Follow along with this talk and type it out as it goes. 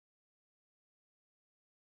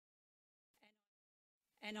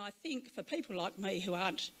And I think for people like me who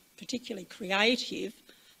aren't particularly creative,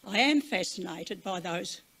 I am fascinated by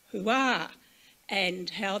those who are and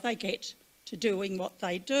how they get to doing what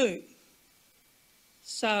they do.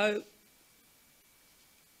 So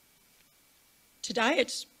today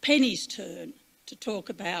it's Penny's turn to talk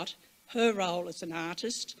about her role as an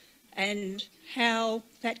artist and how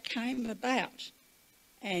that came about.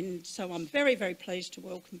 And so I'm very, very pleased to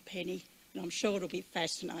welcome Penny, and I'm sure it'll be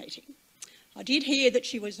fascinating. I did hear that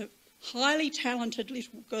she was a highly talented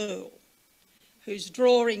little girl whose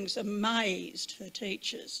drawings amazed her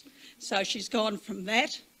teachers. So she's gone from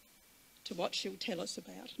that to what she'll tell us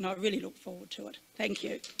about, and I really look forward to it. Thank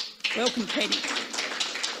you. Welcome, Penny. Thank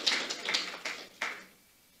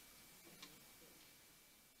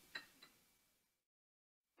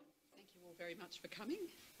you all very much for coming.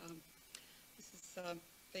 This has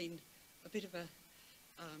been a bit of a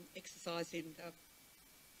exercise in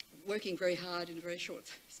working very hard in a very short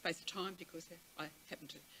space of time because I happened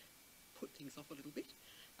to put things off a little bit,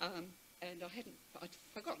 and I'd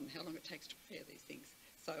forgotten how long it takes to prepare these things,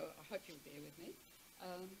 so I hope you'll bear with me.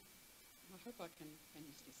 I hope I can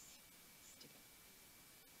use this sticker.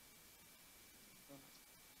 Right.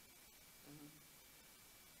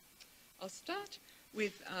 I'll start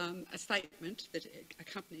with a statement that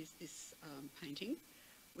accompanies this painting,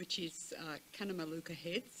 which is Kanamaluka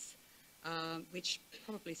heads, which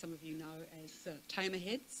probably some of you know as tamer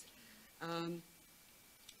heads.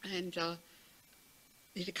 And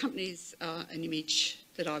it accompanies an image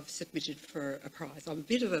that I've submitted for a prize. I'm a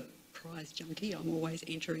bit of a prize junkie. I'm always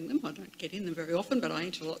entering them. I don't get in them very often, but I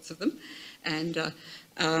enter lots of them. And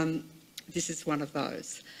this is one of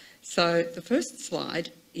those. So the first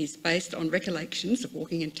slide is based on recollections of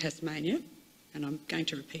walking in Tasmania, and I'm going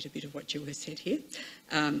to repeat a bit of what Jill has said here,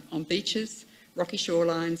 on beaches, rocky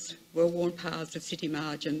shorelines, well-worn paths of city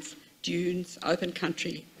margins, dunes, open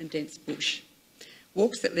country and dense bush.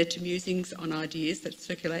 Walks that led to musings on ideas that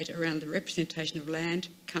circulate around the representation of land,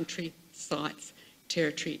 country, sites,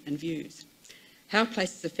 territory and views. How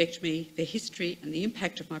places affect me, their history and the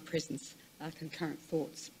impact of my presence are concurrent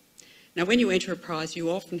thoughts. Now, when you enter a prize, you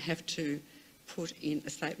often have to put in a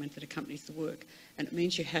statement that accompanies the work, and it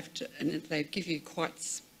means you have to, and they give you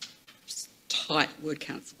quite tight word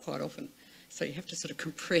counts quite often. So you have to sort of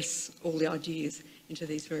compress all the ideas into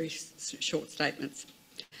these very short statements.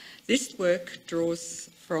 This work draws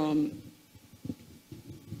from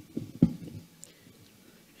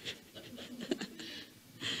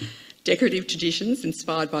decorative traditions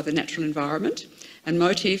inspired by the natural environment, and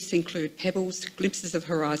motifs include pebbles, glimpses of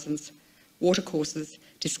horizons, watercourses,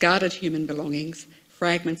 discarded human belongings,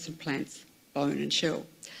 fragments and plants, bone and shell.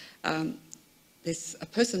 There's a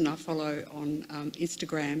person I follow on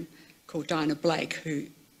Instagram called Dinah Blake, who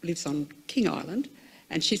lives on King Island,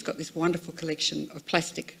 and she's got this wonderful collection of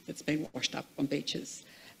plastic that's been washed up on beaches.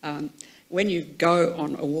 When you go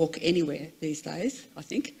on a walk anywhere these days, I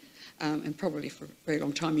think, and probably for a very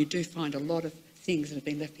long time, you do find a lot of things that have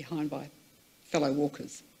been left behind by fellow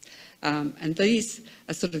walkers. And these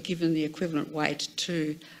are sort of given the equivalent weight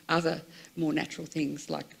to other more natural things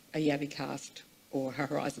like a yabby cast or a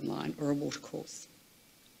horizon line or a watercourse.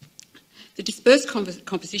 The dispersed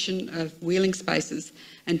composition of wheeling spaces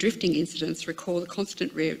and drifting incidents recall the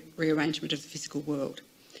constant rearrangement of the physical world.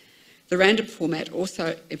 The random format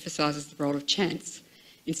also emphasises the role of chance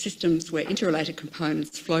in systems where interrelated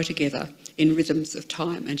components flow together in rhythms of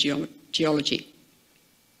time and geology.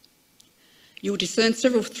 You will discern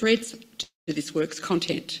several threads to this work's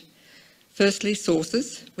content. Firstly,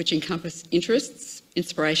 sources, which encompass interests,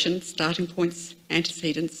 inspiration, starting points,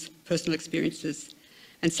 antecedents, personal experiences.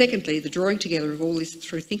 And secondly, the drawing together of all this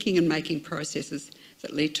through thinking and making processes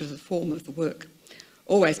that lead to the form of the work,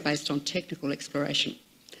 always based on technical exploration.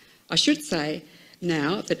 I should say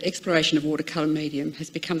now that exploration of watercolour medium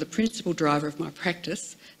has become the principal driver of my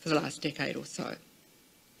practice for the last decade or so.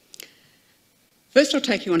 First, I'll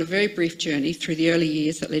take you on a very brief journey through the early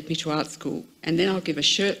years that led me to art school, and then I'll give a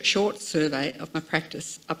short survey of my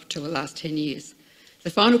practice up to the last 10 years.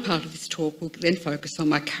 The final part of this talk will then focus on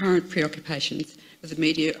my current preoccupations with the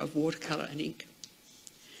media of watercolour and ink.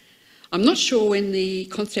 I'm not sure when the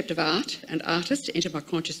concept of art and artist entered my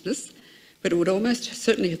consciousness, but it would almost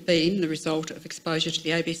certainly have been the result of exposure to the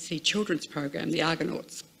ABC children's program, The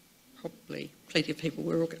Argonauts. Probably plenty of people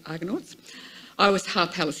were Argonauts. I was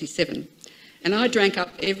Harpalacy 7, and I drank up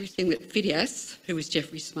everything that Phidias, who was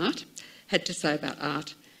Geoffrey Smart, had to say about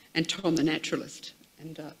art, and Tom the Naturalist.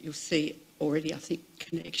 And you'll see already, I think,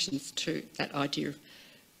 connections to that idea of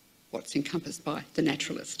what's encompassed by the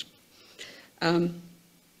naturalist.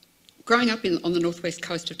 Growing up on the northwest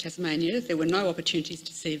coast of Tasmania, there were no opportunities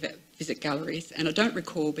to visit galleries, and I don't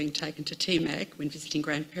recall being taken to TMAG when visiting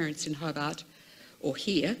grandparents in Hobart or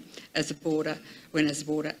here as a boarder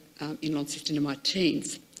in Launceston in my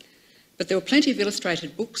teens. But there were plenty of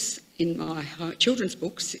illustrated books in my children's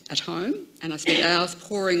books at home, and I spent hours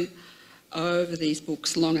poring over these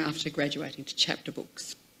books long after graduating to chapter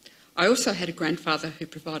books. I also had a grandfather who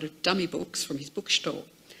provided dummy books from his bookstore,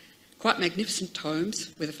 quite magnificent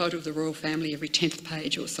tomes with a photo of the royal family every 10th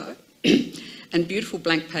page or so, and beautiful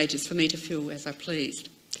blank pages for me to fill as I pleased.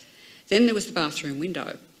 Then there was the bathroom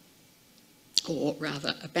window, or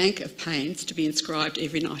rather a bank of panes to be inscribed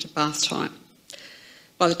every night at bath time.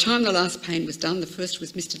 By the time the last pane was done, the first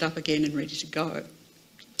was misted up again and ready to go.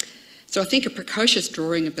 So I think a precocious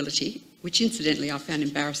drawing ability, which incidentally I found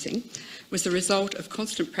embarrassing, was the result of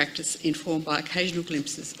constant practice informed by occasional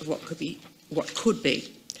glimpses of what could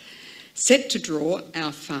be. Set to draw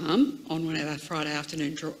our farm on one of our Friday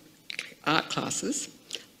afternoon art classes,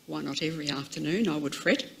 why not every afternoon, I would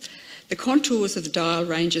fret, the contours of the dial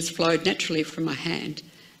ranges flowed naturally from my hand,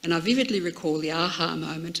 and I vividly recall the aha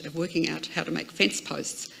moment of working out how to make fence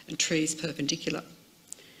posts and trees perpendicular,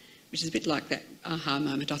 which is a bit like that aha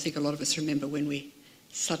moment I think a lot of us remember when we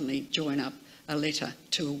suddenly join up a letter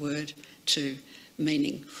to a word to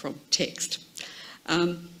meaning from text.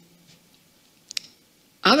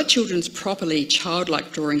 Other children's properly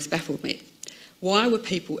childlike drawings baffled me. Why were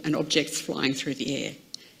people and objects flying through the air?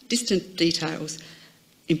 Distant details,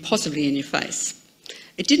 impossibly in your face.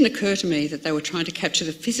 It didn't occur to me that they were trying to capture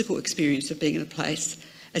the physical experience of being in a place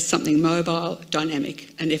as something mobile,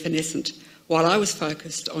 dynamic and evanescent, while I was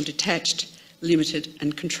focused on detached, limited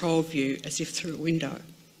and controlled view as if through a window.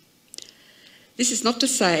 This is not to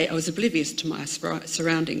say I was oblivious to my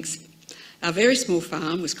surroundings. Our very small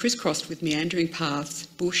farm was crisscrossed with meandering paths,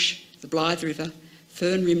 bush, the Blythe River,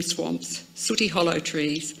 fern-rimmed swamps, sooty hollow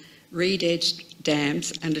trees, reed-edged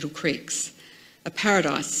dams and little creeks, a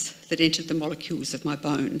paradise that entered the molecules of my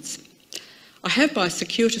bones. I have by a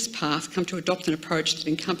circuitous path come to adopt an approach that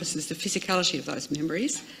encompasses the physicality of those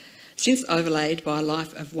memories, since overlaid by a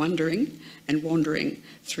life of wondering and wandering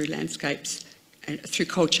through landscapes, and through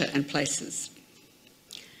culture and places.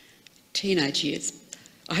 Teenage years.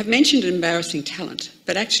 I have mentioned an embarrassing talent,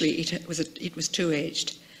 but actually it was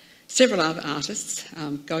two-edged. Several other artists,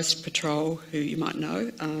 Ghost Patrol, who you might know,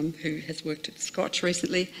 who has worked at Scotch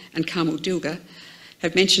recently, and Carmel Dilger,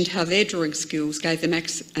 have mentioned how their drawing skills gave them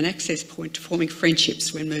an access point to forming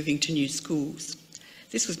friendships when moving to new schools.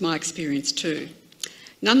 This was my experience too.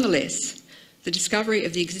 Nonetheless, the discovery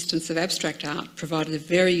of the existence of abstract art provided a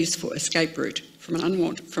very useful escape route from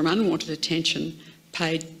unwanted attention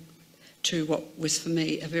paid to what was for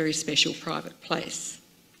me a very special private place.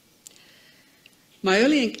 My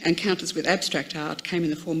early encounters with abstract art came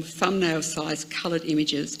in the form of thumbnail-sized coloured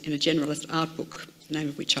images in a generalist art book, the name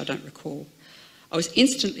of which I don't recall. I was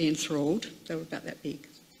instantly enthralled. They were about that big,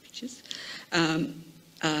 pictures. I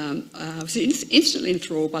was instantly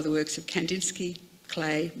enthralled by the works of Kandinsky,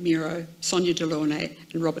 Klee, Miro, Sonia Delaunay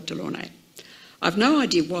and Robert Delaunay. I've no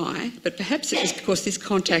idea why, but perhaps it was because this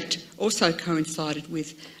contact also coincided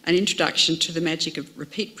with an introduction to the magic of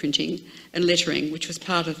repeat printing and lettering, which was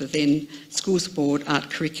part of the then Schools Board art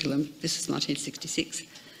curriculum. This was 1966.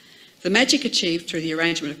 The magic achieved through the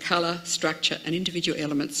arrangement of colour, structure and individual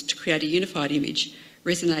elements to create a unified image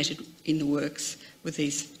resonated in the works of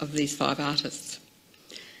these five artists.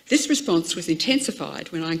 This response was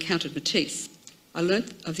intensified when I encountered Matisse. I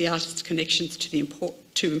learnt of the artist's connections to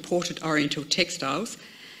imported Oriental textiles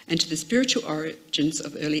and to the spiritual origins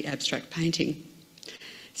of early abstract painting.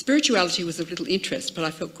 Spirituality was of little interest, but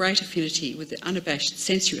I felt great affinity with the unabashed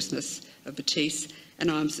sensuousness of Matisse,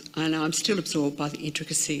 and I'm still absorbed by the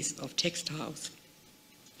intricacies of textiles.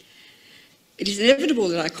 It is inevitable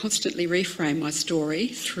that I constantly reframe my story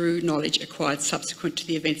through knowledge acquired subsequent to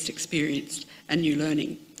the events experienced and new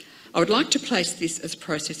learning. I would like to place this as a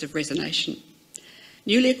process of resonation.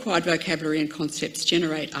 Newly acquired vocabulary and concepts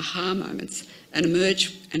generate aha moments and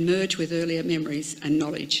merge with earlier memories and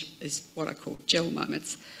knowledge, is what I call gel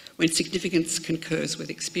moments, when significance concurs with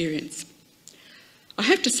experience. I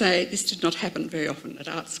have to say this did not happen very often at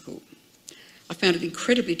art school. I found it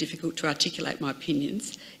incredibly difficult to articulate my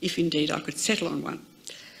opinions, if indeed I could settle on one.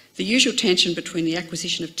 The usual tension between the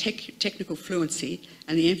acquisition of technical fluency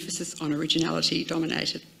and the emphasis on originality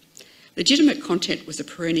dominated. Legitimate content was a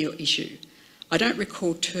perennial issue. I don't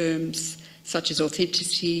recall terms such as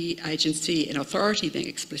authenticity, agency and authority being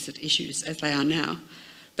explicit issues as they are now,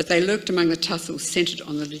 but they lurked among the tussles centred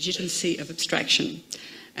on the legitimacy of abstraction,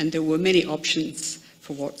 and there were many options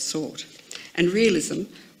for what sort. And realism,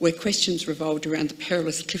 where questions revolved around the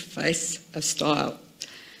perilous cliff face of style.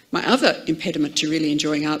 My other impediment to really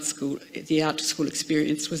enjoying the art school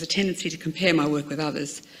experience was a tendency to compare my work with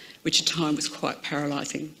others, which at times was quite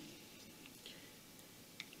paralysing.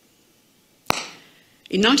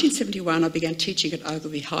 In 1971, I began teaching at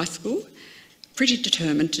Ogilvy High School, pretty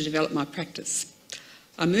determined to develop my practice.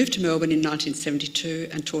 I moved to Melbourne in 1972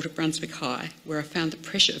 and taught at Brunswick High, where I found the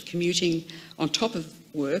pressure of commuting on top of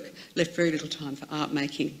work left very little time for art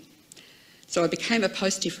making. So I became a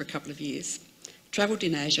postie for a couple of years, travelled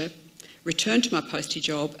in Asia, returned to my postie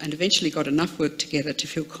job and eventually got enough work together to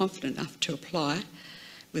feel confident enough to apply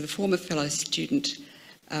with a former fellow student,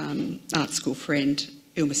 art school friend,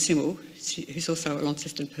 Ilma Simmel, who's also a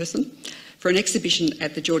Launceston person, for an exhibition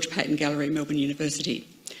at the George Payton Gallery, Melbourne University,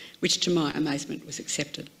 which to my amazement was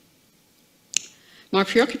accepted. My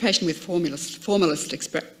preoccupation with formalist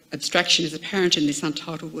abstraction is apparent in this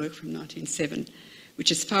untitled work from 1907,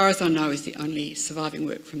 which as far as I know is the only surviving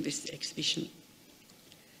work from this exhibition.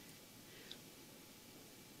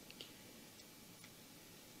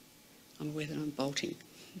 I'm aware that I'm bolting.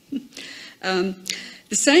 The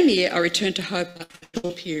same year I returned to Hobart for a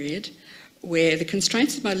short period where the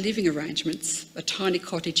constraints of my living arrangements, a tiny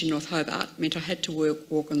cottage in North Hobart, meant I had to work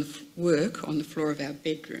on the floor of our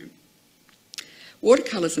bedroom.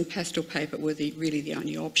 Watercolours and pastel paper were really the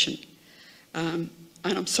only option. And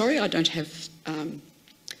I'm sorry I don't have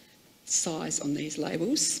size on these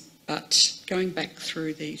labels, but going back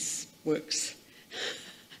through these works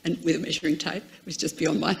and with a measuring tape was just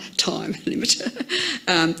beyond my time limit.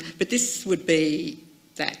 But this would be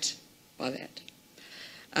that by that.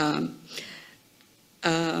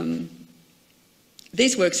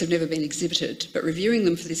 These works have never been exhibited, but reviewing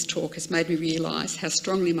them for this talk has made me realise how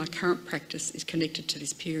strongly my current practice is connected to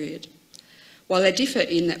this period. While they differ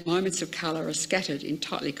in that moments of colour are scattered in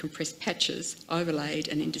tightly compressed patches, overlaid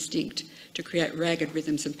and indistinct, to create ragged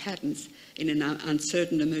rhythms and patterns in an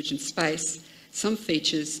uncertain emergent space, some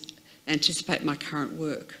features anticipate my current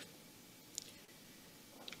work.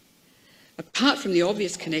 Apart from the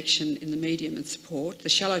obvious connection in the medium and support, the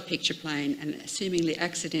shallow picture plane and seemingly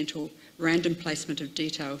accidental random placement of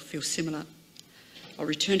detail feel similar. I'll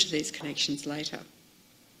return to these connections later.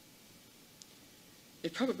 There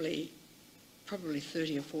are probably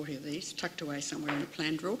 30 or 40 of these tucked away somewhere in a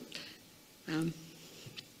plan drawer.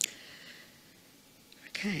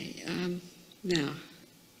 Now,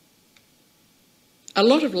 a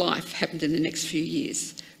lot of life happened in the next few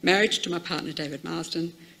years. Marriage to my partner David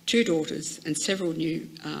Marsden, 2 daughters and several new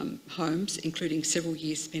homes, including several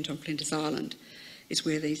years spent on Flinders Island, is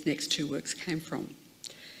where these next 2 works came from.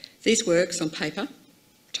 These works on paper,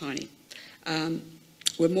 tiny,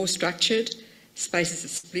 were more structured, spaces are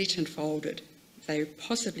split and folded. They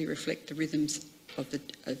possibly reflect the rhythms of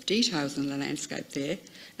details in the landscape there,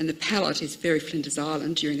 and the palette is very Flinders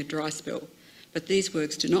Island during a dry spell, but these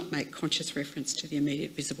works do not make conscious reference to the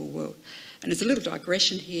immediate visible world. And there's a little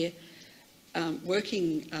digression here.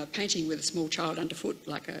 Painting with a small child underfoot,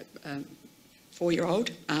 like a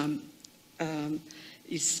 4-year-old,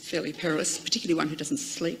 is fairly perilous, particularly one who doesn't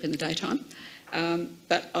sleep in the daytime.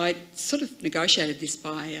 But I sort of negotiated this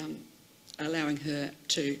by allowing her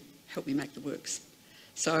to help me make the works.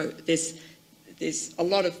 So there's a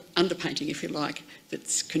lot of underpainting, if you like,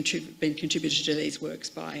 that's been contributed to these works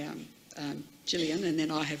by Gillian, and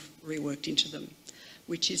then I have reworked into them,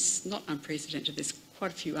 which is not unprecedented. There's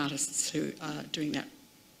quite a few artists who are doing that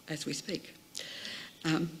as we speak.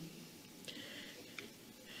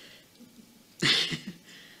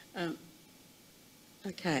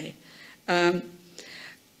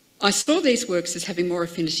 I saw these works as having more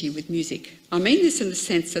affinity with music. I mean this in the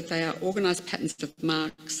sense that they are organised patterns of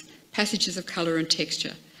marks, passages of colour and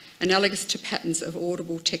texture, analogous to patterns of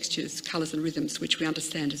audible textures, colours and rhythms, which we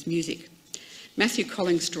understand as music. Matthew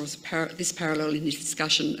Collings draws this parallel in his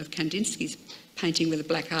discussion of Kandinsky's painting with a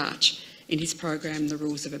black arch in his program, The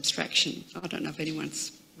Rules of Abstraction. I don't know if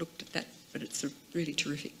anyone's looked at that, but it's a really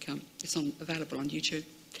terrific, it's available on YouTube.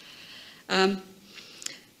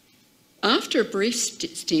 After a brief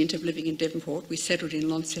stint of living in Devonport, we settled in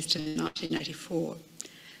Launceston in 1984.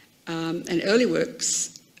 And early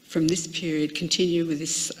works from this period continue with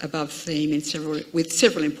this above theme with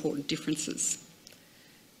several important differences.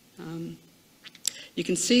 You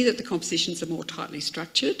can see that the compositions are more tightly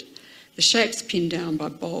structured, the shapes pinned down by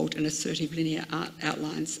bold and assertive linear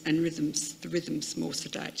outlines, and the rhythms more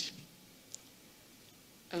sedate.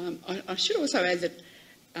 I should also add that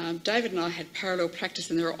David and I had parallel practice,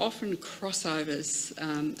 and there are often crossovers,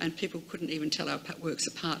 and people couldn't even tell our works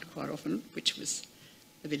apart quite often, which was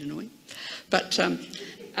a bit annoying. But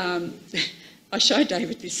I showed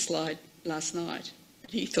David this slide last night,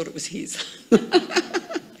 he thought it was his.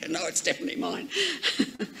 No, it's definitely mine.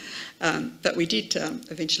 But we did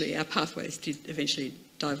eventually, our pathways did eventually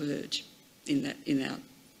diverge in our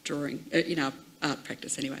drawing, in our art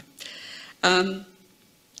practice anyway.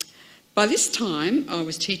 By this time, I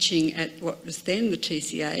was teaching at what was then the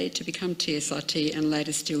TCA to become TSIT and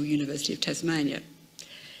later still University of Tasmania.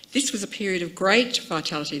 This was a period of great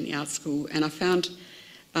vitality in the art school, and I found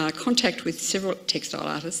contact with several textile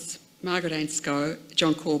artists, Margaret Ann Scow,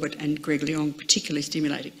 John Corbett and Greg Leong, particularly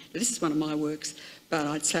stimulating. Now, this is one of my works, but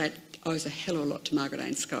I'd say it owes a hell of a lot to Margaret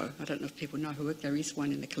Ann Scow. I don't know if people know her work. There is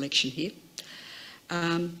one in the collection here.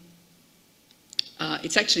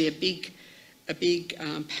 It's actually a big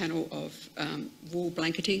panel of wool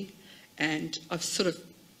blanketing, and I've sort of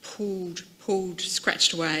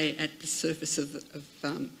scratched away at the surface of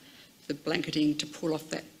the blanketing to pull off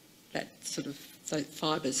that sort of those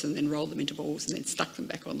fibres and then roll them into balls and then stuck them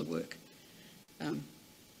back on the work,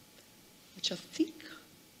 which I think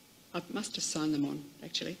I must have sewn them on,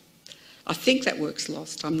 actually. I think that work's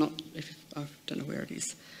lost. I don't know where it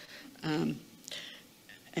is. And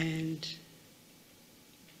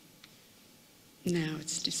now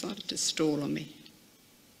it's decided to stall on me.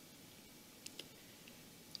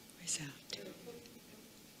 Where's our...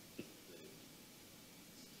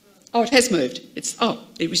 Oh, it has moved. It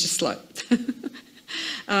was just slow.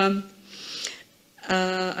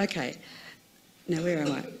 Okay. Now, where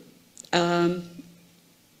am I?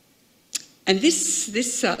 And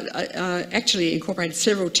this actually incorporated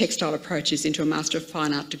several textile approaches into a Master of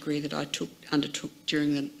Fine Art degree that I undertook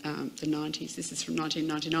during the 90s. This is from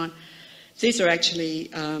 1999. These are actually,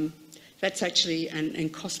 that's actually an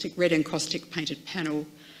encaustic, red encaustic painted panel,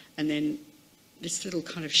 and then this little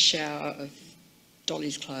kind of shower of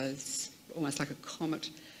Dolly's clothes, almost like a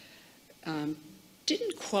comet.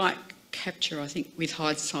 Didn't quite capture, I think, with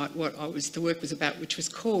hindsight, what the work was about, which was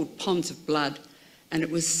called Ponds of Blood, and it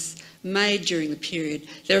was made during the period.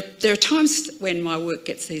 There are times when my work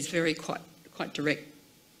gets these quite direct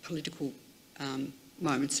political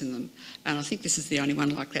moments in them, and I think this is the only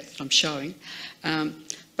one like that I'm showing.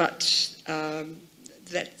 But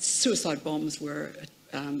that suicide bombs were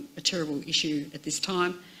a terrible issue at this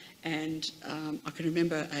time, and I can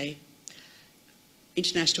remember an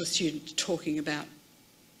international student talking about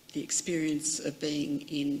the experience of being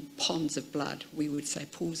in ponds of blood. We would say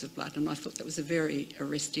pools of blood, and I thought that was a very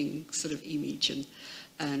arresting sort of image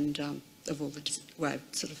and of all the way of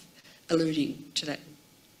sort of alluding to that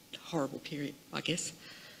horrible period, I guess.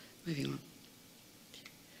 Moving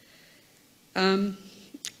on.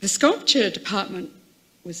 The sculpture department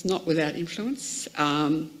was not without influence,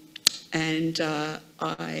 and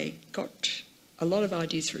I got a lot of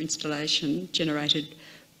ideas for installation generated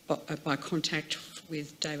by contact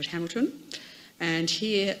with David Hamilton. And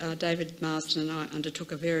here David Marsden and I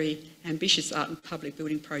undertook a very ambitious art and public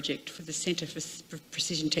building project for the Centre for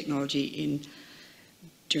Precision Technology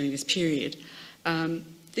during this period.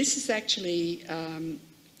 This is actually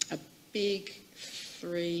a big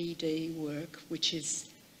 3D work which is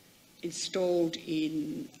installed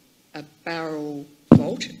in a barrel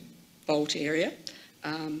vault area,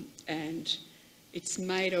 and it's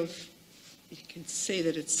made of, you can see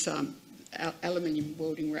that it's aluminium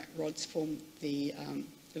welding rods form the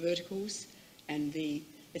verticals, and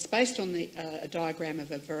it's based on a diagram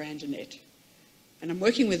of a veranda net. And we were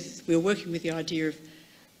working with the idea of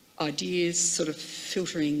ideas sort of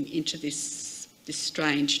filtering into this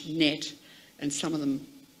strange net, and some of them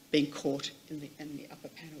being caught in the upper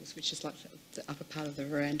panels, which is like the upper part of the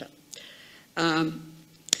veranda.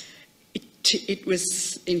 It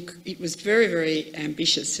was very, very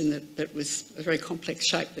ambitious in that it was a very complex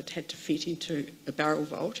shape that had to fit into a barrel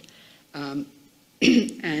vault, and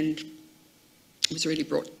it was really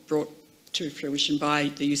brought to fruition by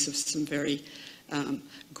the use of some very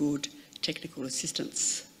good technical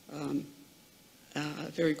assistance.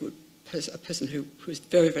 A person who was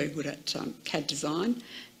very, very good at CAD design,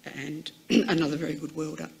 and another very good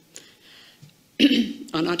welder.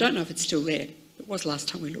 And I don't know if it's still there. It was last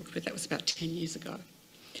time we looked, but that was about 10 years ago.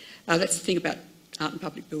 That's the thing about art and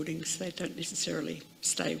public buildings. They don't necessarily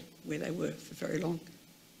stay where they were for very long.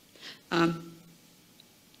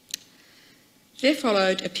 There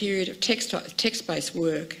followed a period of text-based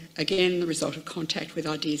work, again the result of contact with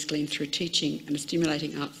ideas gleaned through teaching and a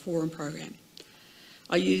stimulating art forum program.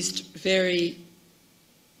 I used very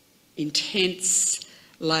intense,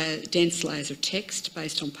 dense layers of text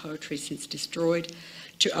based on poetry since destroyed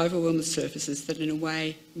to overwhelm the surfaces that in a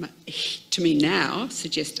way, to me now,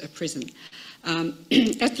 suggest a prison.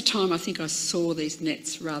 At the time, I think I saw these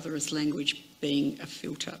nets rather as language being a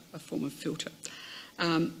filter, a form of filter.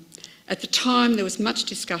 At the time, there was much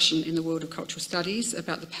discussion in the world of cultural studies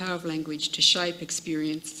about the power of language to shape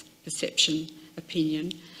experience, perception,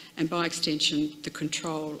 opinion, and by extension, the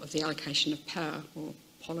control of the allocation of power, or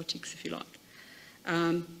politics, if you like.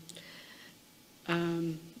 And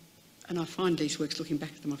I find these works, looking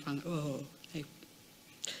back at them, I find,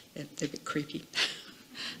 they're a bit creepy.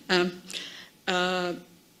 And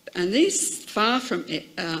these, far from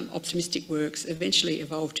optimistic works, eventually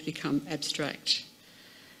evolved to become abstract,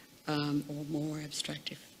 or more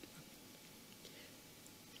abstract.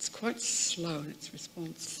 It's quite slow in its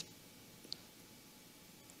response.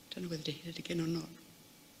 Don't know whether to hit it again or not.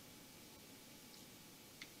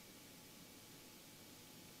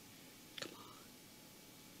 Come on.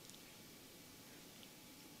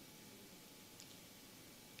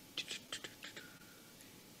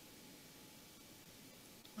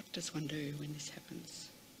 What does one do when this happens?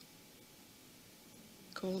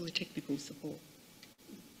 Call the technical support.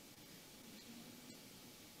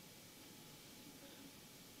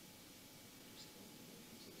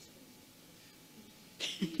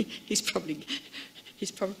 He's probably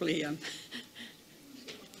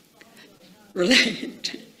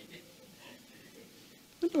related.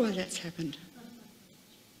 I wonder why that's happened.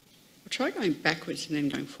 I'll try going backwards and then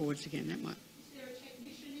going forwards again. That might. Is there a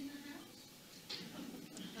technician in the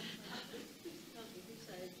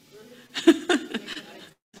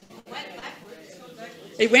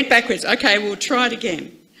house? It went backwards. Okay, we'll try it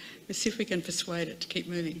again. Let's see if we can persuade it to keep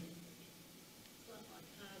moving.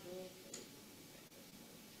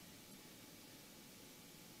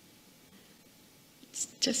 It's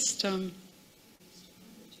just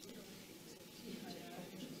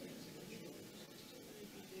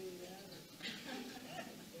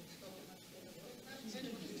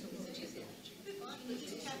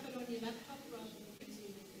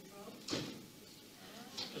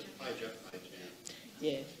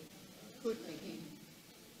yeah. Good thinking.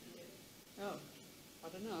 Oh, I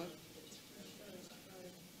don't know.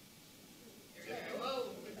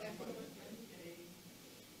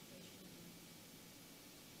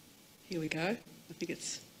 Here we go. I think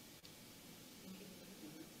it's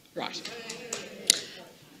right.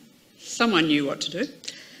 Someone knew what to do.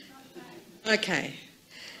 Okay.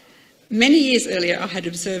 Many years earlier, I had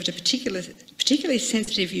observed a particularly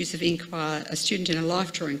sensitive use of ink by a student in a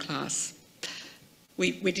life drawing class.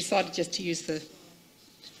 We decided just to use this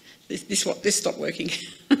stopped working,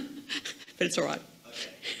 but it's all right.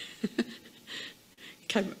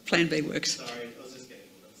 Okay, plan B works. Sorry, I was just getting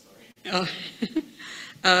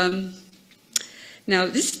sorry. Now,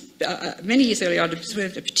 many years earlier, I'd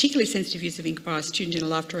observed a particularly sensitive use of ink by a student in a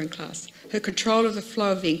life drawing class. Her control of the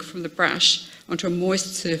flow of ink from the brush onto a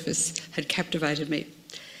moist surface had captivated me.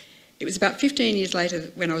 It was about 15 years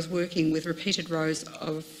later when I was working with repeated rows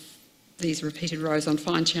on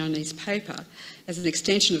fine Chinese paper as an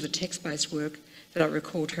extension of the text-based work that I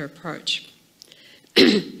recalled her approach.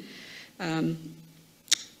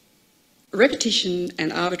 Repetition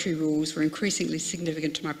and arbitrary rules were increasingly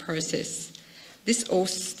significant to my process. This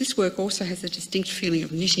work also has a distinct feeling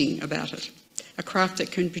of knitting about it, a craft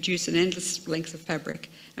that can produce an endless length of fabric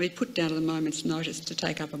and be put down at a moment's notice to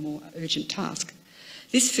take up a more urgent task.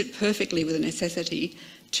 This fit perfectly with the necessity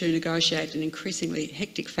to negotiate an increasingly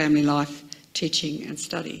hectic family life, teaching and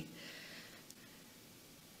study.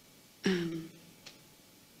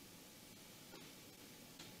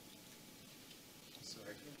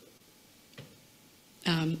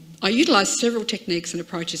 I utilised several techniques and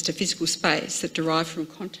approaches to physical space that derive from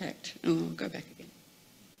contact. Oh, I'll go back again.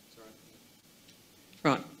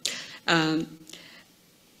 Right.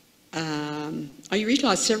 I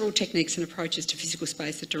utilised several techniques and approaches to physical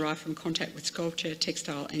space that derive from contact with sculpture,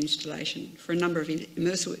 textile and installation for a number of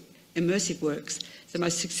immersive works, the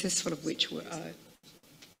most successful of which were...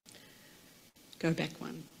 go back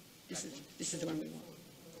one. This is the one we want.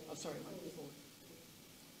 Oh, sorry, one before.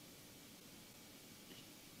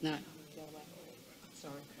 No, the other way.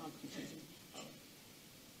 Sorry, I'm confusing. And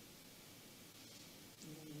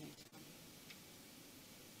then the next one.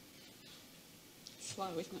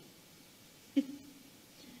 Slow, isn't it? I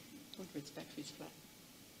wonder if its battery's flat.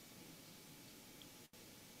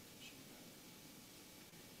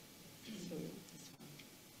 So, this one.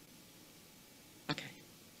 Okay.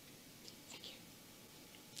 Thank you.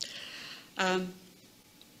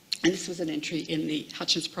 And this was an entry in the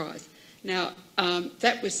Hutchins Prize. Now,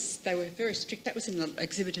 they were very strict. That was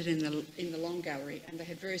exhibited in the Long Gallery, and they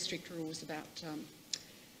had very strict rules about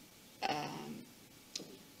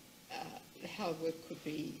how work could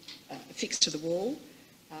be affixed to the wall.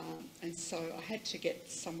 And so I had to get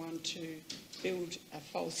someone to build a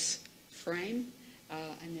false frame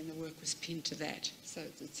and then the work was pinned to that. So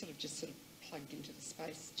it's sort of plugged into the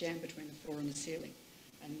space, jammed between the floor and the ceiling,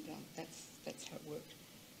 and that's how it worked.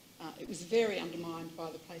 It was very undermined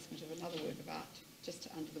by the placement of another work of art just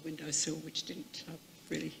under the windowsill, which didn't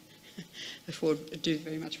really do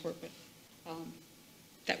very much for it, but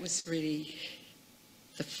that was really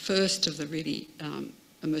the first of the really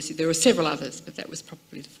immersive. There were several others, but that was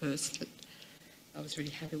probably the first that I was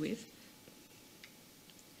really happy with.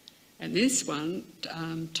 And this one,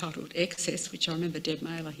 titled Excess, which I remember Deb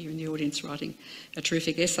Mailer here in the audience writing a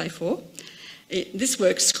terrific essay for. This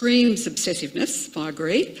work screams obsessiveness, I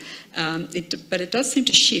agree, but it does seem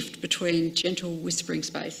to shift between gentle whispering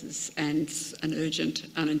spaces and an urgent,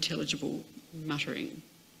 unintelligible muttering.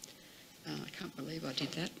 I can't believe I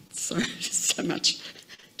did that, so much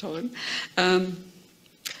time.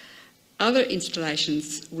 Other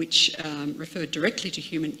installations which referred directly to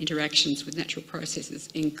human interactions with natural processes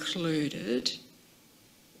included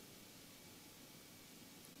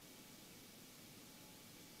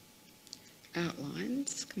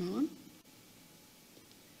outlines, come on,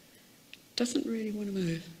 doesn't really want to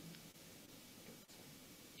move.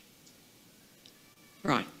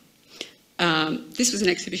 Right. This was an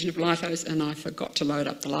exhibition of lithos, and I forgot to load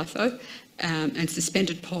up the litho, and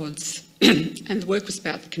suspended pods, and the work was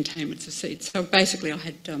about the containments of seeds. So basically I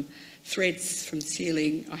had threads from the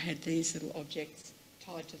ceiling, I had these little objects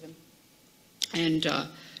tied to them, and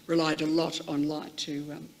relied a lot on light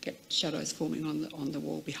to get shadows forming on the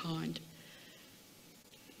wall behind.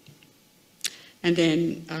 And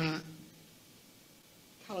then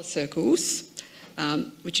colour circles,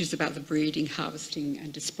 which is about the breeding, harvesting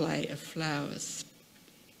and display of flowers.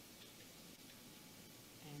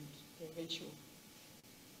 And their eventual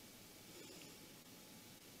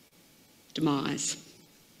demise.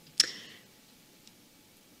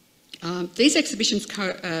 These exhibitions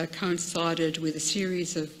coincided with a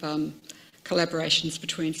series of collaborations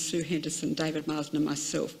between Sue Henderson, David Marsden and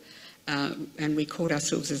myself, and we called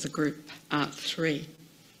ourselves as a group Art 3.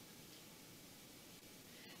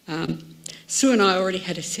 Sue and I already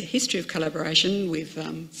had a history of collaboration with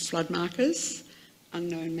flood markers,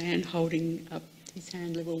 Unknown Man holding up his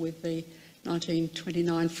hand level with the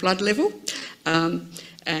 1929 flood level,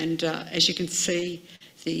 and as you can see,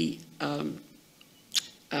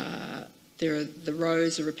 there are the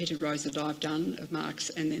rows, the repeated rows that I've done of marks,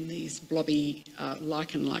 and then these blobby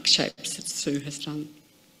lichen-like shapes that Sue has done.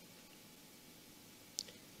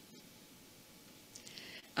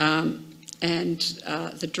 And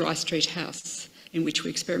the Dry Street House, in which we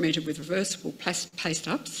experimented with reversible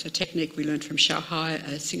paste-ups, a technique we learned from Xiaohai,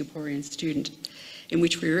 a Singaporean student, in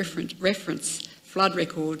which we reference flood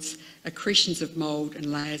records, accretions of mould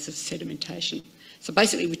and layers of sedimentation. So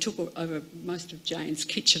basically we took over most of Jane's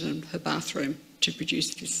kitchen and her bathroom to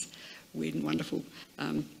produce this weird and wonderful,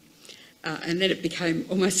 and then it became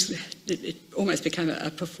almost became a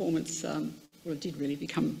performance, well, it did really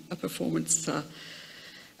become a performance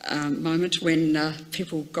moment when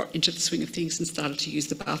people got into the swing of things and started to use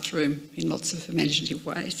the bathroom in lots of imaginative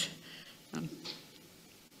ways.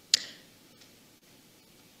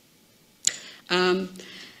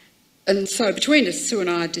 And so between us, Sue and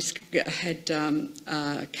I had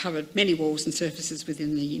covered many walls and surfaces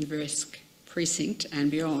within the University precinct and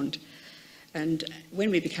beyond. And when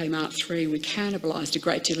we became Art 3, we cannibalised a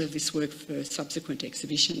great deal of this work for subsequent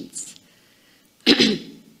exhibitions.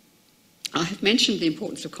 I have mentioned the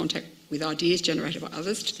importance of contact with ideas generated by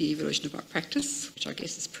others to the evolution of our practice, which I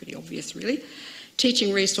guess is pretty obvious really.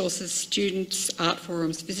 Teaching resources, students, art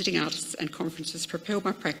forums, visiting artists and conferences propelled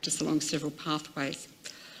my practice along several pathways.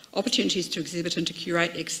 Opportunities to exhibit and to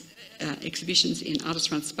curate exhibitions in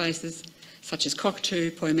artist-run spaces such as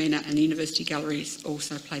Cockatoo, Poemina and university galleries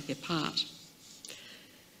also played their part.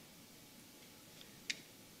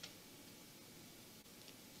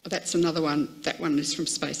 That's another one. That one is from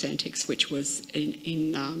Space Antics, which was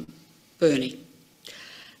in Burnie.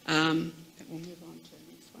 We'll move on to the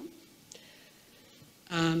next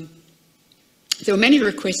one. There were many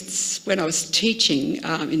requests when I was teaching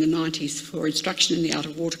in the 90s for instruction in the art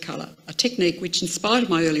of watercolour, a technique which, in spite of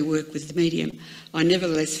my early work with the medium, I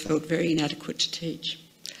nevertheless felt very inadequate to teach.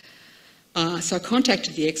 So I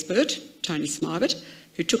contacted the expert, Tony Smybert,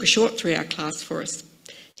 who took a short 3-hour class for us.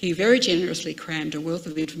 He very generously crammed a wealth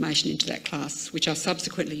of information into that class, which I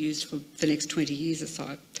subsequently used for the next 20 years or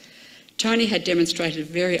so. Tony had demonstrated a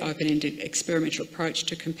very open-ended experimental approach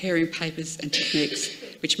to comparing papers and techniques,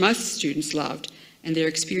 which most students loved, and their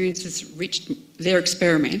experiments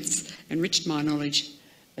enriched my knowledge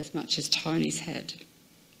as much as Tony's had.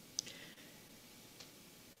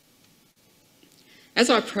 As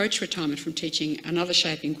I approached retirement from teaching, another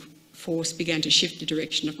shaping force began to shift the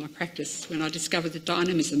direction of my practice when I discovered the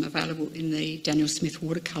dynamism available in the Daniel Smith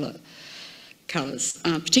watercolour colours,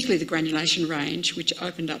 particularly the granulation range, which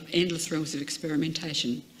opened up endless realms of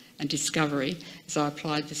experimentation and discovery as I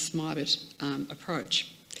applied the Smybit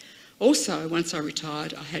approach. Also, once I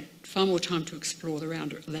retired, I had far more time to explore the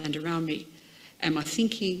land around me, and my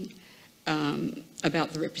thinking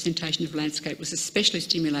about the representation of landscape was especially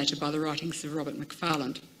stimulated by the writings of Robert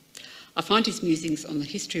McFarland. I find his musings on the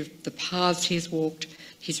history of the paths he has walked,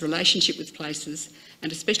 his relationship with places,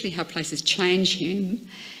 and especially how places change him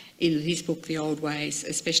in his book, The Old Ways,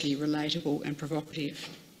 especially relatable and provocative.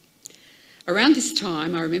 Around this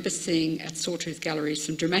time, I remember seeing at Sawtooth Gallery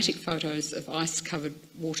some dramatic photos of ice-covered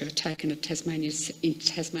water taken in Tasmania's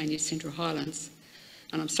Central Highlands.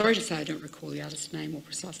 And I'm sorry to say I don't recall the artist's name or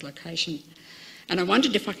precise location. And I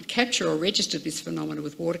wondered if I could capture or register this phenomenon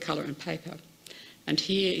with watercolour and paper. And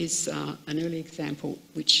here is an early example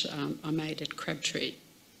which I made at Crabtree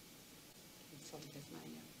in southern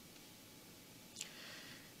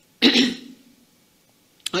Tasmania.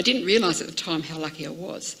 I didn't realise at the time how lucky I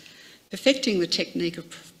was. Perfecting the technique of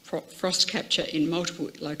frost capture in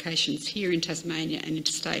multiple locations here in Tasmania and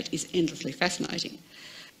interstate is endlessly fascinating,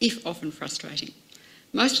 if often frustrating.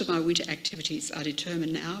 Most of my winter activities are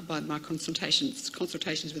determined now by my consultations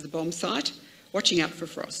with the bomb site, watching out for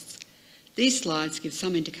frosts. These slides give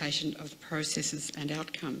some indication of the processes and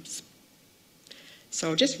outcomes. So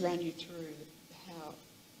I'll just run you through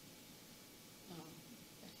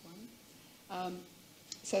how...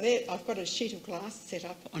 So there, I've got a sheet of glass set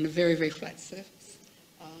up on a very, very flat surface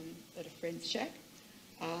at a friend's shack.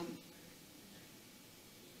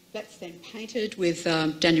 That's then painted with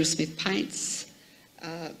Daniel Smith paints,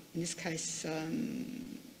 in this case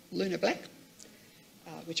Lunar Black,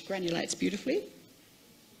 which granulates beautifully.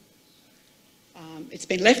 It's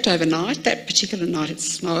been left overnight. That particular night it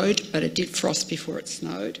snowed, but it did frost before it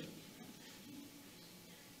snowed.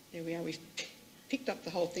 There we are, we've picked up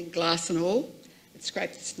the whole thing, glass and all. It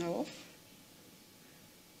scraped the snow off.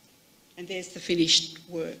 And there's the finished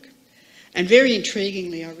work. And very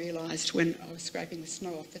intriguingly, I realised when I was scraping the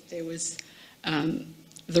snow off that there was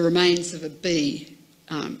the remains of a bee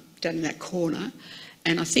down in that corner.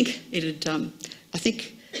 And I think it had,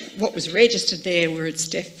 what was registered there were its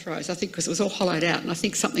death throes, I think because it was all hollowed out, and I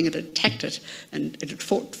think something had attacked it and it had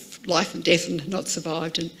fought life and death and had not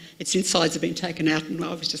survived, and its insides had been taken out, and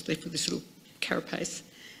I was just left with this little carapace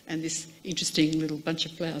and this interesting little bunch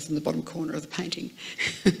of flowers in the bottom corner of the painting.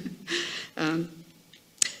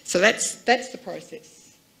 So that's the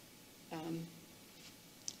process.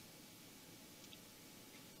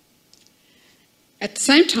 At the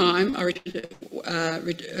same time, I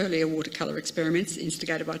read earlier watercolour experiments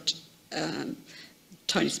instigated by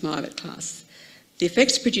Tony Smybit class. The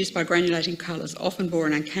effects produced by granulating colours often bore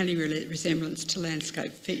an uncanny resemblance to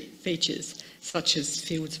landscape features, such as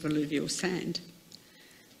fields of alluvial sand.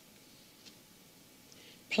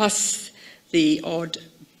 Plus the odd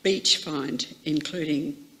beach find,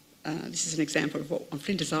 including, this is an example of what on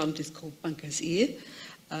Flinders Island is called Bunker's Ear.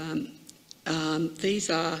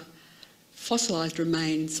 These are fossilised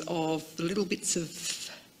remains of the little bits of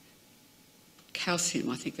calcium,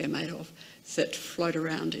 I think they're made of, that float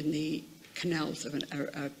around in the canals of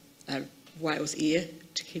a whale's ear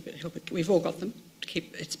to keep it, we've all got them, to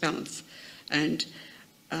keep its balance. And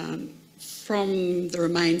from the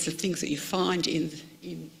remains of things that you find in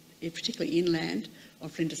particularly inland on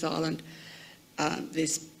Flinders Island,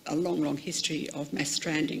 there's a long, long history of mass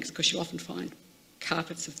strandings, because you often find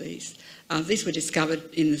carpets of these. These were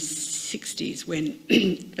discovered in the 60s when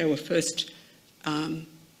they were first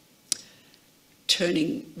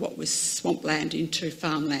turning what was swampland into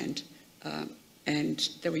farmland, and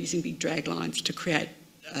they were using big drag lines to create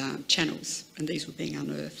channels, and these were being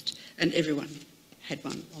unearthed, and everyone had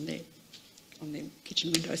one on their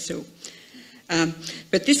kitchen windowsill.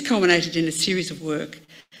 But this culminated in a series of work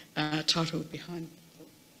titled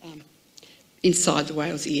Inside the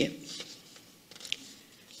Whale's Ear.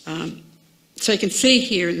 So you can see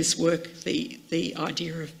here in this work the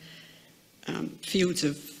idea of fields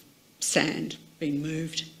of sand being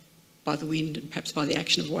moved by the wind and perhaps by the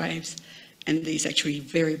action of waves, and these actually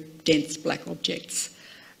very dense black objects,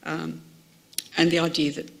 and the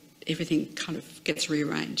idea that everything kind of gets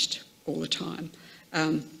rearranged all the time.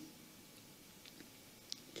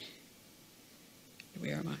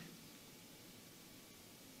 Where am I?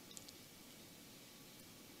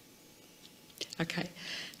 Okay.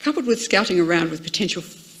 Coupled with scouting around with potential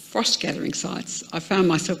frost gathering sites, I found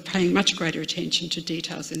myself paying much greater attention to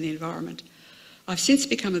details in the environment. I've since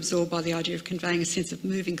become absorbed by the idea of conveying a sense of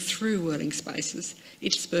moving through whirling spaces,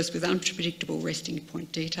 interspersed with unpredictable resting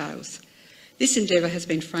point details. This endeavour has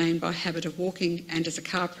been framed by a habit of walking and as a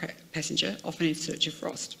car passenger, often in search of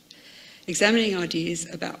frost. Examining ideas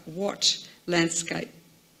about what landscape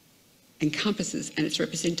encompasses and its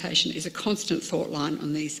representation is a constant thought line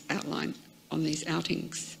on these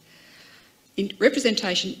outings.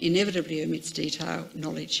 Representation inevitably omits detail,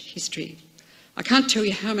 knowledge, history. I can't tell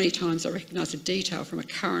you how many times I recognise a detail from a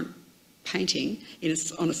current painting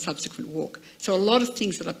on a subsequent walk. So a lot of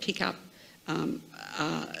things that I pick up,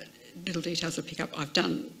 little details I pick up, I've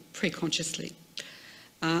done pre-consciously.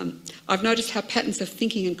 I've noticed how patterns of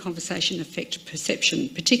thinking and conversation affect perception,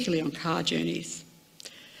 particularly on car journeys.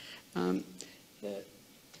 Now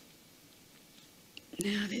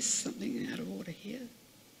there's something out of order here.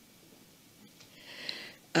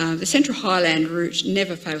 The Central Highland route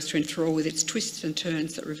never fails to enthrall with its twists and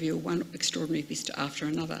turns that reveal one extraordinary vista after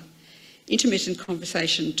another. Intermittent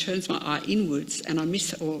conversation turns my eye inwards and I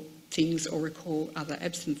miss all things or recall other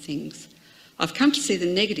absent things. I've come to see the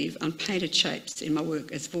negative, unpainted shapes in my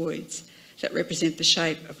work as voids that represent the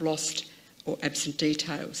shape of lost or absent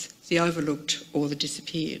details, the overlooked or the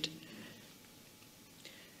disappeared.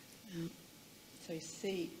 So you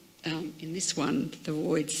see in this one, the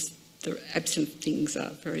voids, the absent things are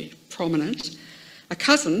very prominent. A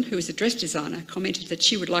cousin, who is a dress designer, commented that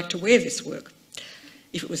she would like to wear this work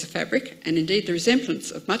if it was a fabric, and indeed the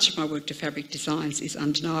resemblance of much of my work to fabric designs is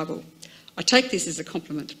undeniable. I take this as a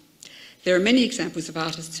compliment. There are many examples of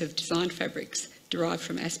artists who have designed fabrics derived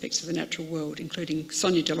from aspects of the natural world, including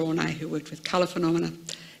Sonia Delaunay, who worked with colour phenomena,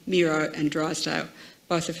 Miro and Drysdale,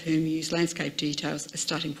 both of whom use landscape details as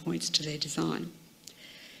starting points to their design.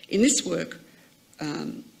 In this work,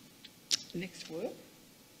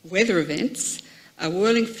 Weather Events, a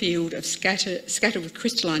whirling field of scattered with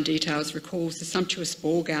crystalline details recalls the sumptuous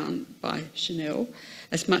ball gown by Chanel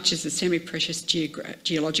as much as the semi-precious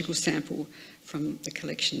geological sample from the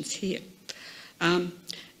collections here. And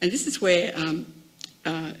this is where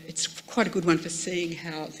it's quite a good one for seeing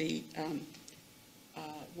how the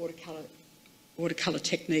watercolour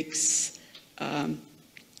techniques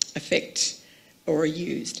affect or are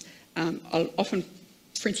used. I'll often,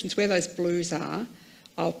 for instance, where those blues are,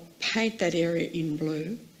 I'll paint that area in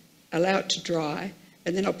blue, allow it to dry,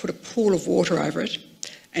 and then I'll put a pool of water over it,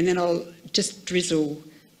 and then I'll just drizzle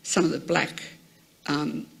some of the black,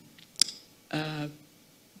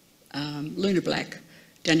 Lunar Black,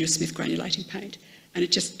 Daniel Smith granulating paint, and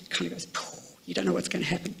it just kind of goes, poof, you don't know what's going to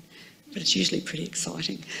happen, but it's usually pretty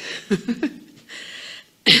exciting.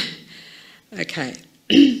 Okay.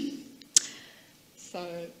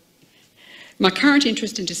 So, my current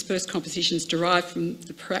interest in dispersed compositions derived from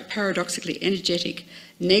the paradoxically energetic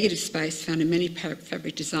negative space found in many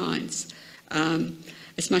fabric designs,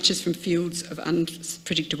 as much as from fields of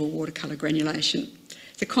unpredictable watercolour granulation.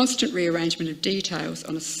 The constant rearrangement of details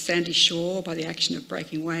on a sandy shore by the action of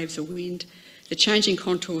breaking waves or wind, the changing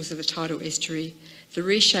contours of a tidal estuary, the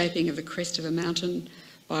reshaping of the crest of a mountain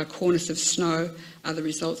by a cornice of snow are the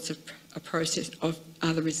results of processes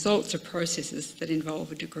that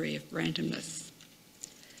involve a degree of randomness.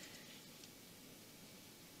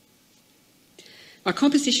 My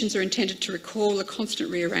compositions are intended to recall the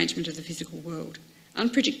constant rearrangement of the physical world.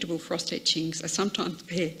 Unpredictable frost etchings are sometimes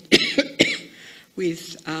paired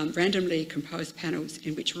with randomly composed panels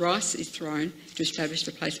in which rice is thrown to establish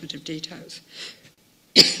the placement of details.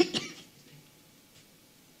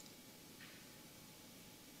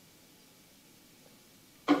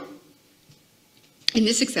 In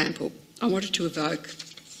this example, I wanted to evoke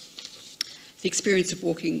the experience of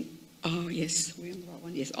walking, oh yes, we're on the right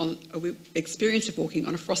one, yes, experience of walking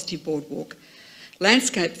on a frosty boardwalk,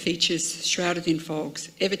 landscape features shrouded in fogs,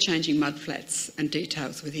 ever-changing mudflats and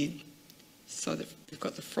details within. So that we've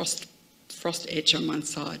got the frost etch on one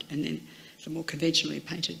side and then the more conventionally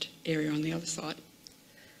painted area on the other side.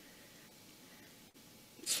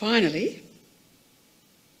 Finally,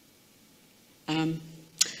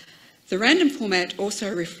 the random format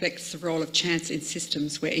also reflects the role of chance in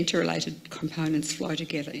systems where interrelated components flow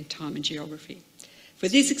together in time and geography. For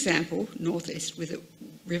this example, northeast with the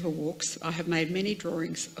river walks, I have made many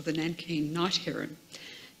drawings of the Nankeen night heron,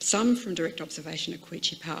 some from direct observation at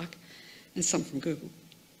Queechee Park and some from Google.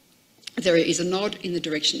 There is a nod in the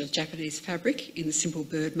direction of Japanese fabric in the simple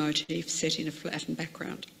bird motif set in a flattened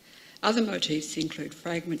background. Other motifs include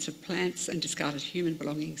fragments of plants and discarded human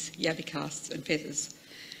belongings, yabby casts and feathers,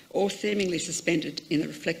 all seemingly suspended in the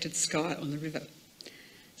reflected sky on the river.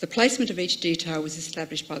 The placement of each detail was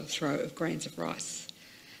established by the throw of grains of rice.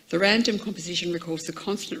 The random composition recalls the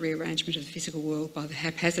constant rearrangement of the physical world by the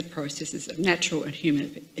haphazard processes of natural and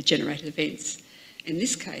human-generated events. In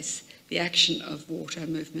this case, the action of water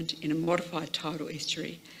movement in a modified tidal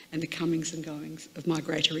estuary and the comings and goings of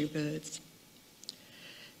migratory birds.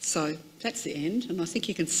 So that's the end, and I think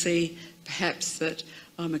you can see perhaps that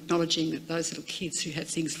I'm acknowledging that those little kids who had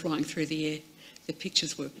things flying through the air, their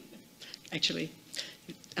pictures were actually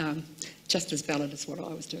just as valid as what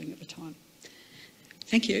I was doing at the time.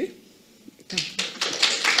 Thank you.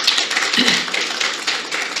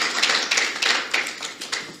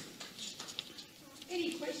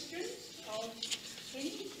 Any questions of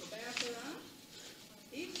Penny about her art?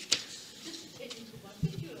 Just a technical one.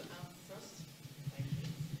 With your frost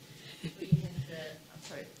paintings, where you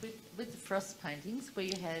had with the frost paintings, where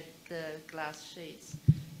you had the glass sheets,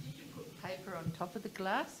 did you put paper on top of the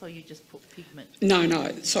glass, or you just put pigment? No,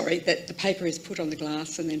 sorry, that the paper is put on the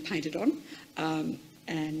glass and then painted on.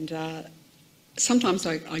 Sometimes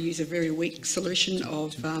I use a very weak solution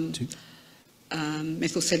of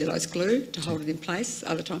methyl cellulose glue to hold it in place.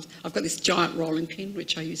 Other times I've got this giant rolling pin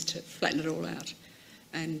which I use to flatten it all out.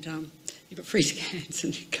 And you've got freezing hands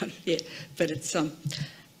and kind of, yeah, but it's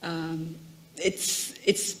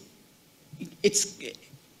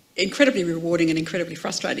incredibly rewarding and incredibly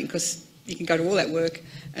frustrating because you can go to all that work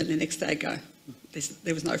and the next day go,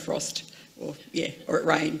 there was no frost, or it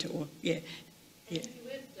rained, or yeah. Do you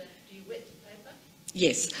wet the paper?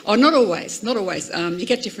 Yes. Oh, not always. Not always. You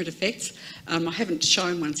get different effects. I haven't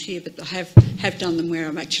shown ones here, but I have done them where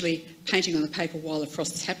I'm actually painting on the paper while the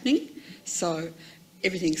frost's happening. So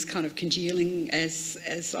everything's kind of congealing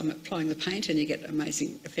as I'm applying the paint, and you get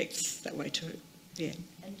amazing effects that way too. Yeah.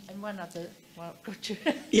 And one other, well, I've got you.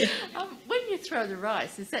 Yeah. When you throw the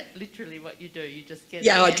rice, is that literally what you do? You just get?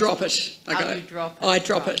 Yeah, I drop it. You drop it. I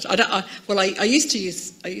drop it. I used to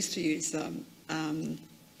use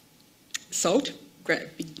salt,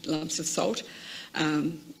 big lumps of salt,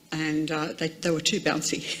 and they were too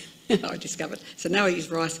bouncy. I discovered. So now I use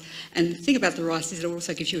rice, and the thing about the rice is it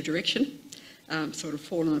also gives you a direction, sort of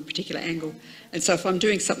fall on a particular angle. And so if I'm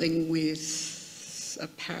doing something with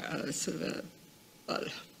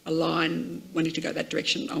a line wanting to go that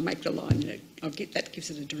direction, I'll make the line. That gives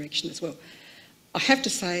it a direction as well. I have to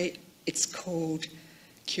say it's called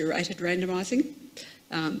curated randomising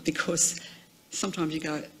because sometimes you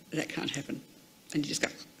go, that can't happen, and you just go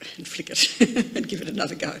and flick it and give it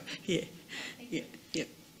another go. Yeah.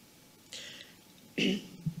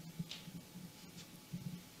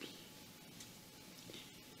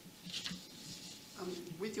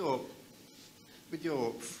 With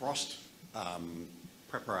your frost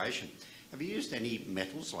preparation, have you used any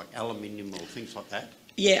metals like aluminium or things like that?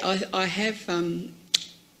 Yeah, I have.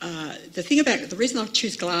 The reason I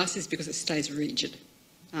choose glass is because it stays rigid.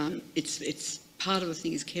 It's part of the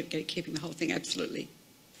thing is keeping the whole thing absolutely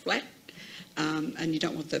flat, and you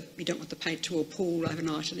don't want the paint to pool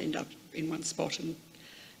overnight and end up in one spot. And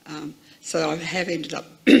so I have ended up.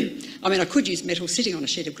 I mean, I could use metal sitting on a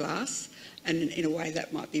sheet of glass, and in a way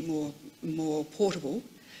that might be more portable,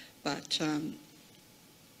 but.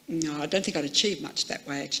 No, I don't think I'd achieve much that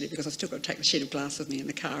way actually, because I've still got to take the sheet of glass with me in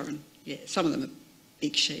the car, and yeah, some of them are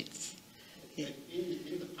big sheets. Yeah.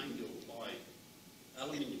 In the paint you apply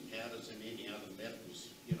aluminium powders and any other metals,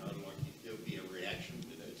 like if there'll be a reaction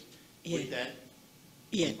with it. Yeah. With that,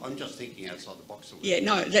 Yeah. I'm just thinking outside the box. Yeah,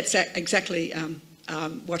 no, that's exactly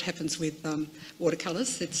what happens with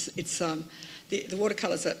watercolours. It's the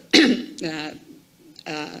watercolours are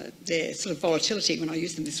their sort of volatility when I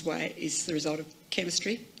use them this way is the result of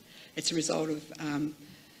chemistry. It's a result of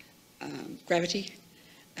gravity,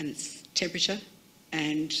 and it's temperature,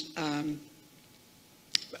 and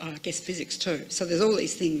I guess physics too. So there's all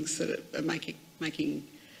these things that are making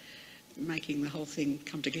the whole thing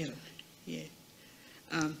come together. Yeah.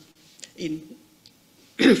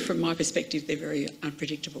 From my perspective, they're very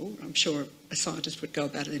unpredictable. I'm sure a scientist would go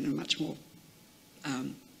about it in a much more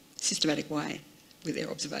systematic way with their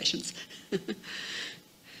observations.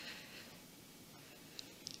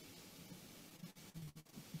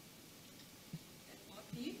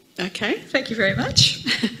 Okay, thank you very much.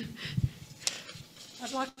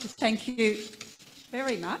 I'd like to thank you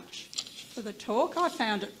very much for the talk. I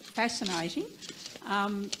found it fascinating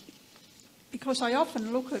because I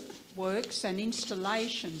often look at works and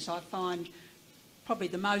installations I find probably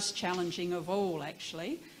the most challenging of all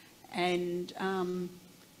actually, and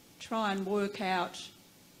try and work out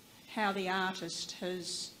how the artist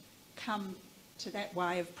has come to that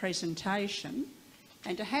way of presentation.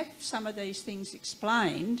 And to have some of these things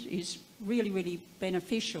explained is really, really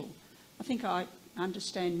beneficial. I think I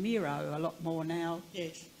understand Miro a lot more now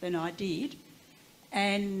Yes. than I did.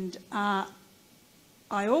 And I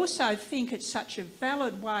also think it's such a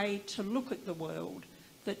valid way to look at the world,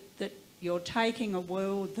 that you're taking a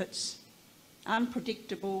world that's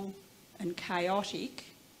unpredictable and chaotic,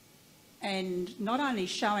 and not only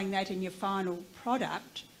showing that in your final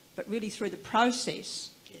product, but really through the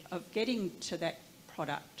process of getting to that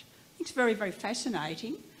product. I think it's very, very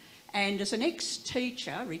fascinating. And as an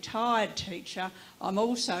ex-teacher, retired teacher, I'm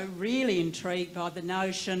also really intrigued by the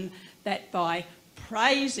notion that by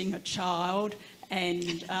praising a child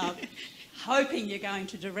and hoping you're going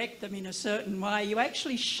to direct them in a certain way, you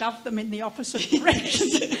actually shove them in the opposite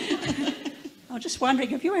direction. I'm just wondering,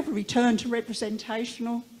 have you ever returned to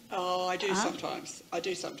representational? Oh, I do sometimes. I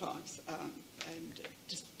do sometimes, and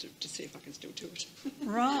just to see if I can still do it.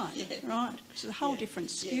 Right, right. It's a whole different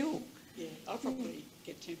skill. Yeah, I'll probably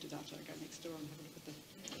get tempted after I go next door and have a look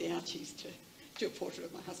at the Archies to do a portrait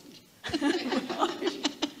of my husband.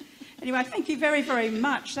 Anyway, thank you very, very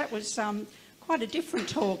much. That was quite a different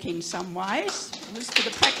talk in some ways. It was for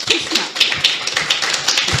the practitioner.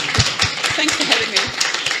 Thanks for having me.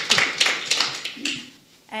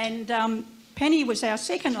 And Penny was our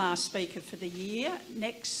second last speaker for the year.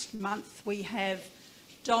 Next month we have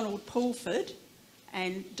Donald Pulford,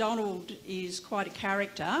 and Donald is quite a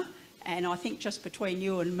character, and I think just between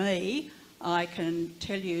you and me, I can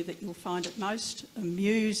tell you that you'll find it most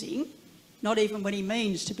amusing. Not even when he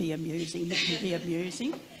means to be amusing, he can be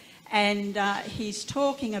amusing. And he's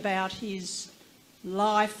talking about his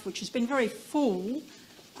life, which has been very full,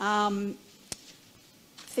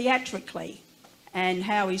 theatrically, and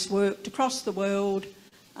how he's worked across the world,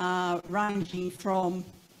 ranging from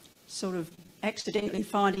sort of accidentally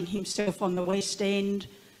finding himself on the West End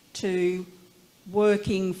to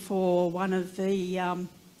working for one of the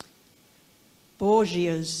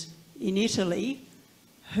Borgias in Italy,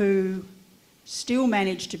 who still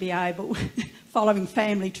managed to be able, following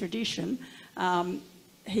family tradition,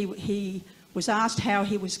 he was asked how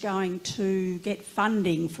he was going to get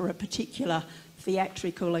funding for a particular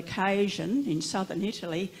theatrical occasion in southern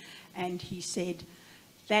Italy, and he said,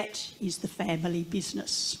 "That is the family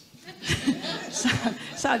business."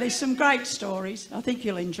 So there's some great stories. I think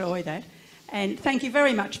you'll enjoy that. And thank you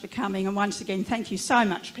very much for coming, and once again, thank you so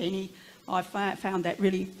much, Penny. I found that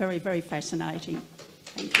really very, very fascinating.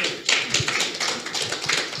 Thank you.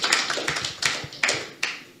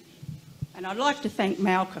 And I'd like to thank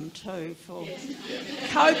Malcolm too for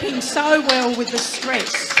coping so well with the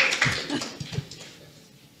stress.